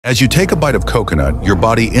As you take a bite of coconut, your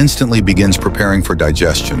body instantly begins preparing for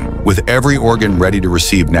digestion, with every organ ready to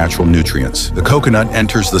receive natural nutrients. The coconut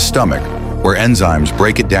enters the stomach, where enzymes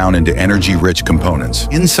break it down into energy-rich components.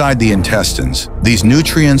 Inside the intestines, these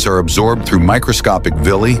nutrients are absorbed through microscopic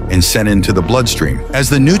villi and sent into the bloodstream. As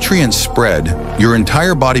the nutrients spread, your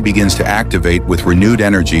entire body begins to activate with renewed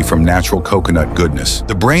energy from natural coconut goodness.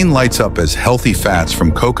 The brain lights up as healthy fats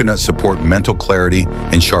from coconut support mental clarity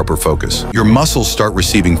and sharper focus. Your muscles start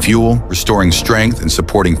receiving fuel, restoring strength and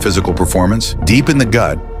supporting physical performance. Deep in the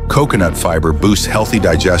gut, coconut fiber boosts healthy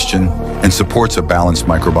digestion and supports a balanced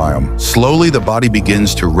microbiome. Slowly, the body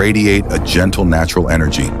begins to radiate a gentle natural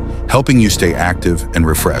energy, helping you stay active and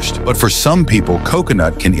refreshed. But for some people,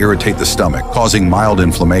 coconut can irritate the stomach, causing mild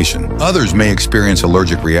inflammation. Others may experience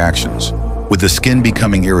allergic reactions, with the skin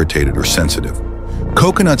becoming irritated or sensitive.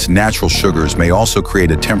 Coconut's natural sugars may also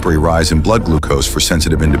create a temporary rise in blood glucose for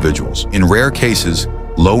sensitive individuals. In rare cases,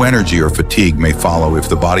 low energy or fatigue may follow if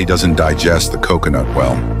the body doesn't digest the coconut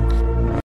well.